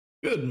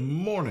Good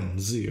morning,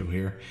 Zio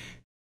here.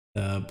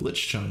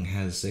 Blitzchung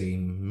has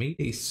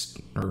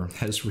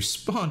has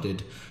responded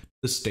to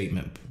the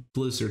statement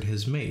Blizzard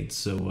has made.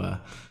 So go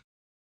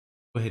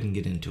ahead and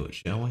get into it,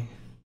 shall we?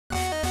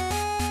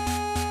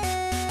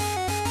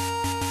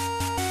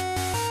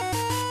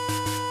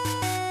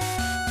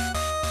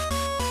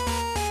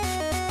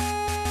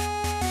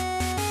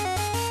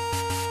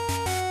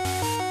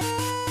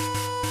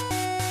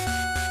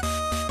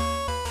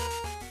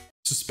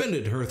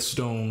 Suspended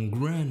Hearthstone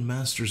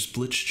Grandmasters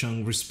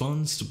Blitzchung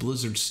responds to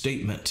Blizzard's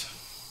statement.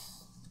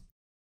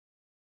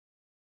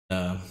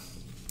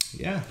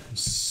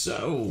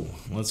 So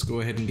let's go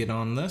ahead and get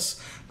on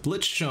this.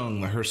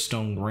 Blitzchung, the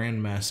Hearthstone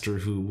Grandmaster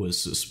who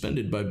was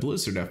suspended by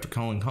Blizzard after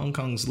calling Hong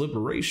Kong's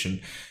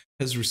liberation,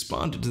 has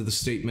responded to the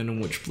statement in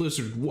which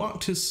Blizzard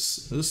walked his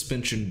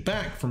suspension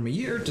back from a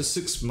year to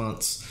 6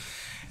 months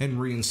and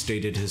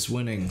reinstated his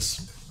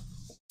winnings.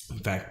 In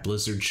fact,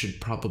 Blizzard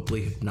should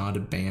probably have not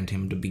have banned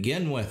him to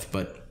begin with,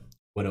 but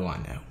what do I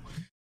know?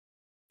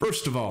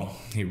 First of all,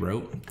 he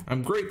wrote,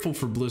 I'm grateful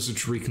for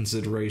Blizzard's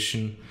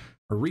reconsidering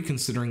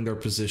their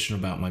position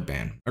about my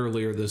ban.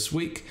 Earlier this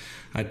week,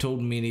 I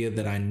told media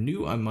that I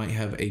knew I might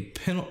have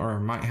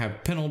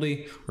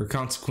penalty or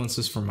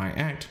consequences for my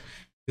act,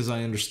 because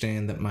I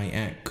understand that my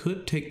act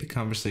could take the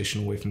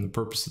conversation away from the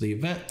purpose of the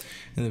event.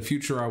 In the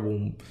future, I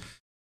will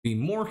be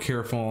more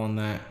careful on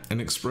that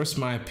and express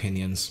my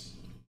opinions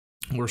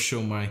or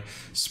show my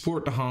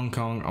support to Hong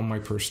Kong on my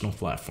personal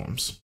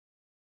platforms.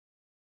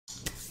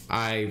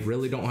 I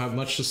really don't have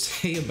much to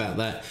say about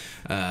that.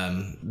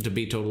 To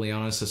be totally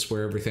honest, that's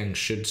where everything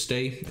should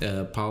stay,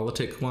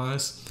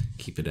 politic-wise.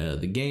 Keep it out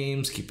of the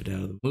games, keep it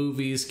out of the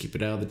movies, keep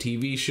it out of the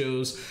TV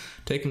shows.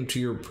 Take them to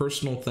your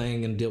personal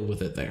thing and deal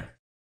with it there.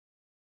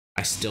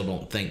 I still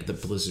don't think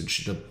that Blizzard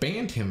should have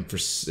banned him for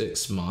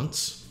 6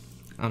 months.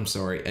 I'm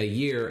sorry, a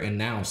year and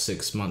now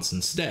 6 months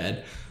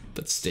instead,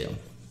 but still.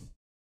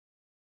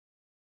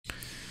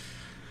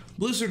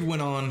 Blitzchung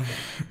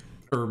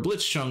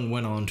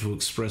went on to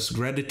express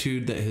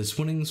gratitude that his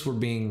winnings were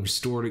being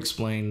restored,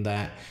 explained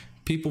that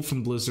people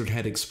from Blizzard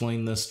had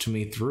explained this to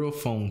me through a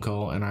phone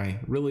call, and I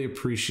really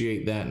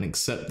appreciate that and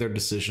accept their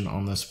decision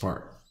on this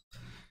part.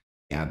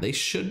 Yeah, they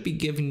should be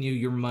giving you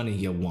your money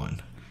you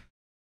won.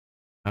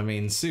 I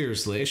mean,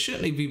 seriously, they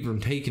shouldn't have even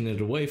taken it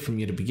away from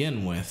you to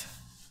begin with.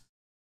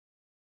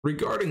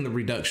 Regarding the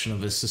reduction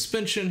of his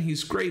suspension,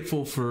 he's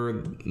grateful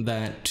for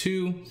that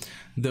too,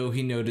 though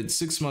he noted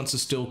 6 months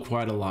is still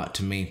quite a lot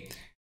to me,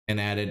 and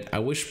added, I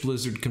wish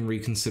Blizzard can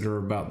reconsider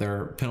about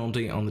their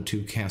penalty on the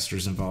 2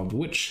 casters involved,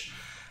 which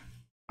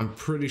I'm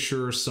pretty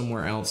sure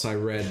somewhere else I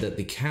read that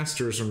the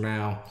casters are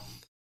now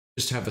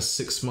just have a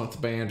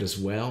 6-month ban as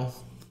well,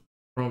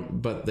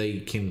 but they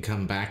can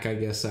come back, I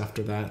guess,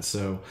 after that,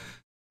 so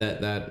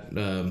that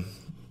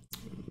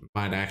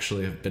might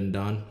actually have been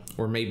done.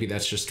 Or maybe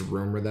that's just a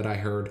rumor that I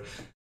heard.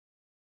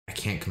 I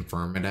can't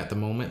confirm it at the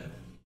moment.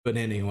 But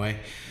anyway,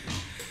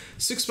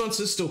 6 months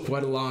is still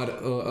quite a lot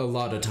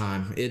of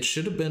time. It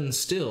should have been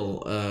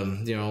still,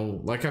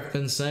 like I've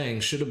been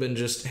saying, should have been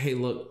just, hey,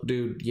 look,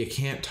 dude, you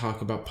can't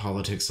talk about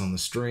politics on the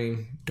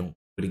stream. Don't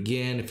do it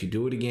again. If you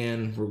do it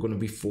again, we're going to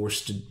be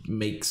forced to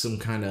make some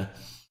kind of,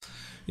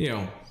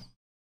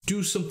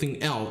 do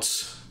something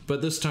else.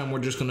 But this time we're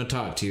just going to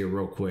talk to you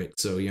real quick.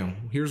 So,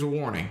 here's a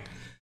warning.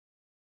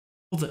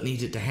 All that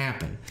needed to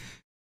happen.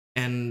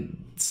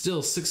 And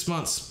still, 6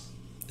 months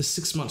is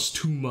 6 months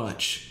too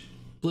much.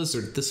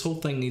 Blizzard, this whole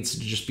thing needs to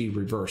just be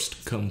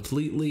reversed.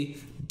 Completely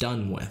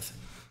done with.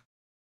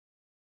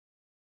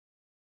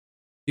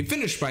 He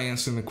finished by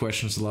answering the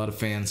questions a lot of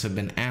fans have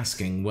been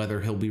asking,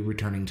 whether he'll be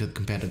returning to the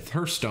competitive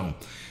Hearthstone.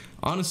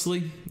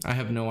 Honestly, I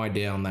have no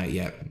idea on that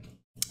yet.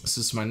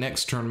 Since my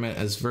next tournament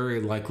is very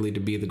likely to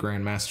be the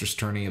Grandmasters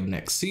tourney of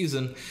next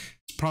season,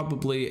 it's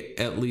probably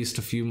at least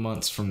a few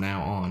months from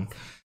now on.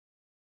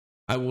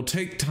 I will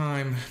take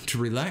time to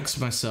relax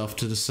myself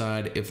to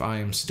decide if I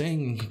am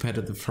staying in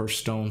competitive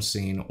Hearthstone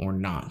scene or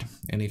not.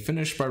 And he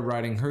finished by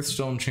writing,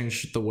 Hearthstone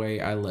changed the way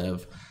I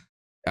live.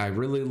 I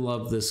really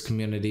love this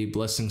community.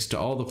 Blessings to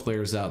all the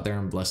players out there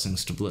and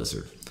blessings to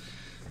Blizzard.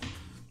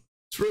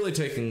 It's really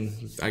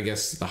taking, I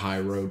guess, the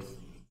high road.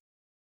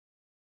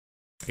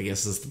 I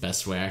guess is the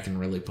best way I can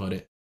really put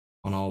it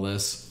on all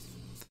this.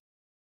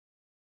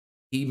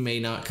 He may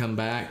not come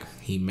back.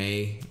 He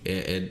may.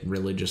 It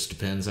really just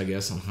depends, I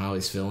guess, on how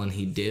he's feeling.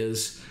 He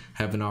does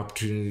have an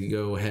opportunity to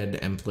go ahead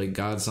and play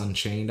Gods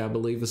Unchained, I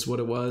believe is what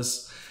it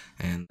was.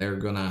 And they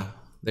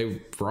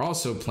were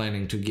also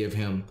planning to give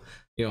him,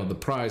 the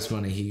prize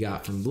money he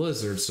got from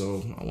Blizzard.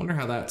 So I wonder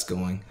how that's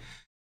going.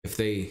 If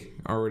they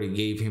already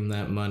gave him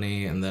that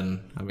money and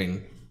then,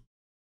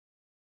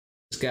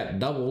 it's got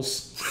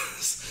doubles.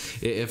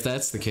 If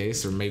that's the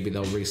case, or maybe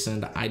they'll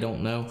resend, I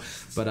don't know.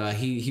 But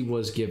he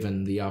was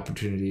given the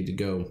opportunity to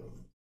go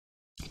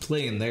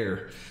play in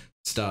their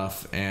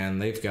stuff, and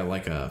they've got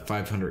like a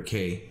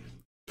 500k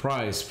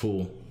prize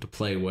pool to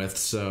play with,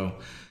 so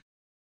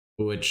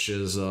which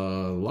is a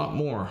lot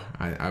more,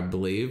 I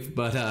believe.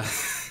 But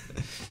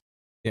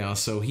You know,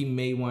 so he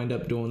may wind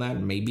up doing that.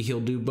 Maybe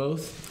he'll do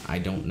both. I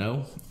don't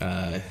know.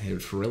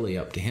 It's really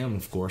up to him,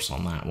 of course,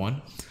 on that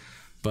one.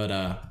 But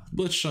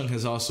Blitzchung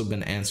has also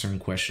been answering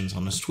questions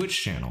on his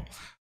Twitch channel,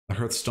 the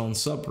Hearthstone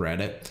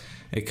subreddit.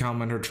 A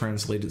commenter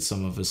translated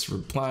some of his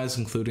replies,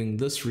 including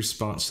this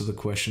response to the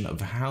question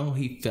of how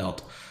he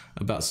felt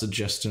about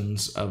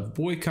suggestions of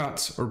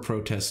boycotts or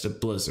protests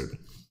at Blizzard.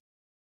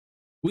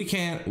 We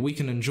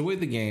can enjoy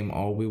the game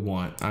all we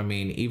want. I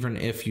mean, even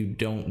if you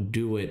don't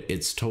do it,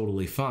 it's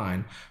totally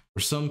fine.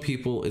 For some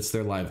people, it's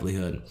their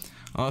livelihood.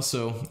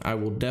 Also, I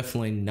will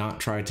definitely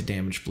not try to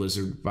damage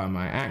Blizzard by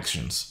my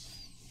actions.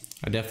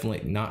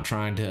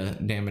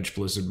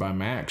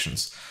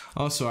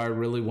 Also, I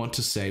really want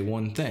to say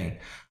one thing.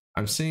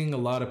 I'm seeing a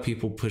lot of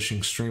people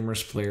pushing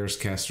streamers, players,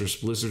 casters,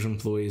 Blizzard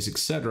employees,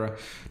 etc.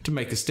 to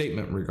make a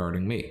statement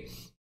regarding me.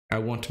 I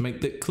want to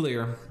make that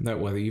clear that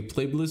whether you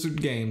play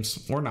Blizzard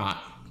games or not,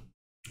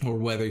 or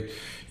whether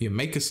you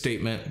make a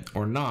statement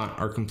or not,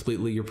 are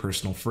completely your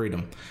personal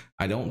freedom.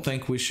 I don't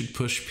think we should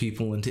push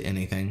people into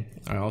anything.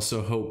 I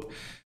also hope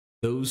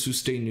those who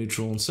stay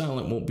neutral and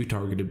silent won't be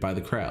targeted by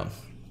the crowd.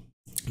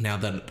 Now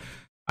that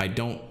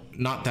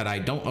not that I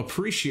don't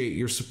appreciate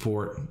your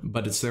support,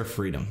 but it's their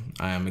freedom.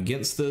 I am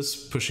against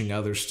this pushing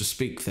others to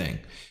speak thing.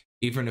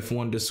 Even if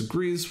one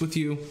disagrees with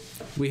you,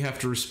 we have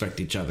to respect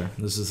each other.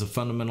 This is a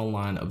fundamental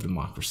line of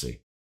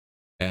democracy.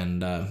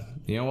 And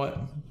you know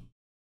what?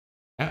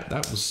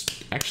 That was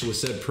actually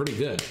said pretty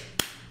good,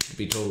 to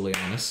be totally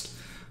honest.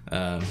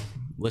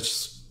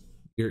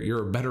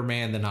 You're a better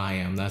man than I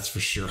am, that's for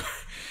sure.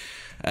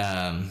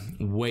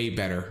 Way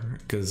better,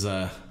 because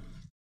I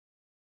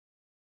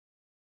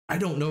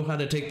don't know how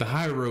to take the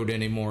high road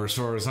anymore as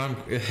far as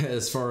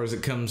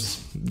it comes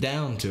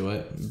down to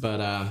it.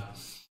 But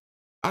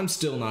I'm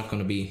still not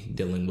going to be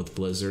dealing with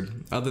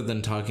Blizzard, other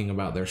than talking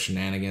about their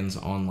shenanigans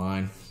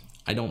online.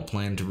 I don't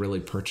plan to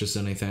really purchase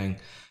anything.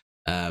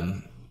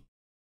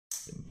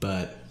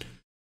 But,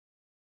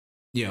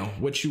 you know,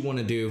 what you want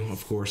to do,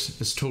 of course,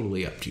 is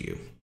totally up to you.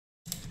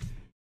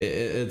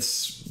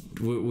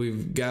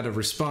 We've got a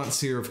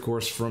response here, of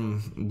course,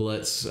 from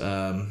Blitz.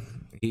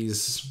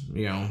 He's,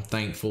 you know,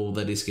 thankful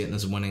that he's getting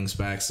his winnings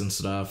back and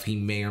stuff. He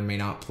may or may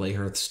not play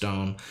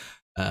Hearthstone.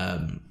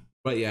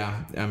 But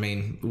yeah, I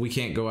mean, we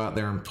can't go out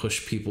there and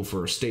push people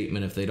for a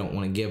statement if they don't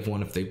want to give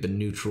one, if they've been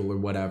neutral or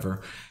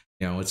whatever.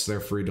 You know, it's their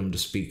freedom to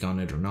speak on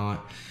it or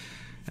not.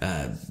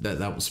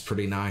 That was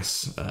pretty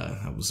nice.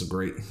 That was a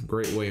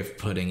great way of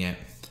putting it.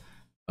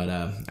 But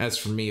as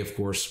for me, of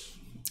course,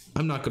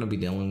 I'm not going to be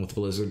dealing with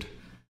Blizzard.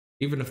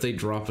 Even if they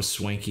drop a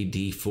swanky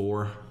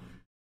D4,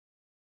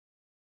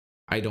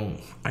 I don't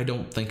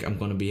think I'm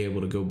going to be able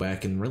to go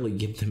back and really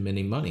give them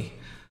any money.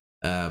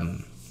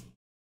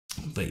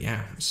 But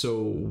yeah, so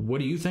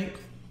what do you think?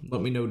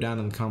 Let me know down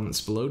in the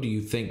comments below. Do you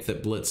think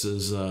that Blitz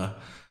is,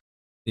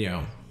 you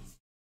know,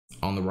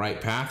 on the right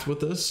path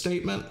with this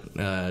statement?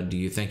 Do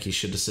you think he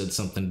should have said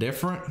something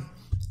different?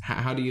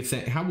 How do you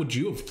think? How would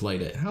you have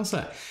played it? How's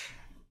that?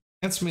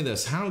 Answer me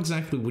this. How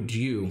exactly would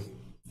you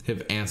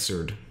have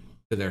answered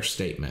to their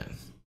statement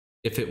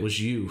if it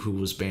was you who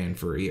was banned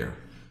for a year?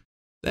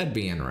 That'd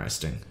be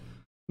interesting.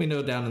 Let me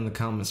know down in the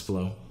comments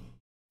below.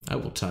 I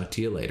will talk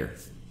to you later.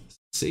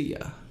 See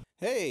ya.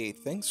 Hey,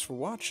 thanks for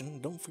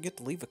watching. Don't forget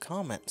to leave a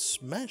comment,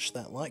 smash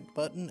that like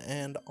button,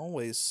 and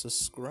always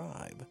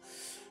subscribe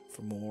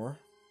for more.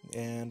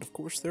 And of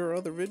course, there are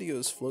other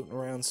videos floating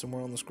around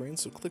somewhere on the screen,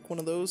 so click one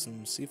of those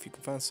and see if you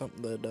can find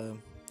something that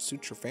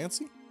suits your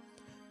fancy.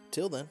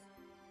 Till then,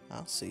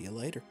 I'll see you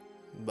later.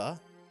 Bye.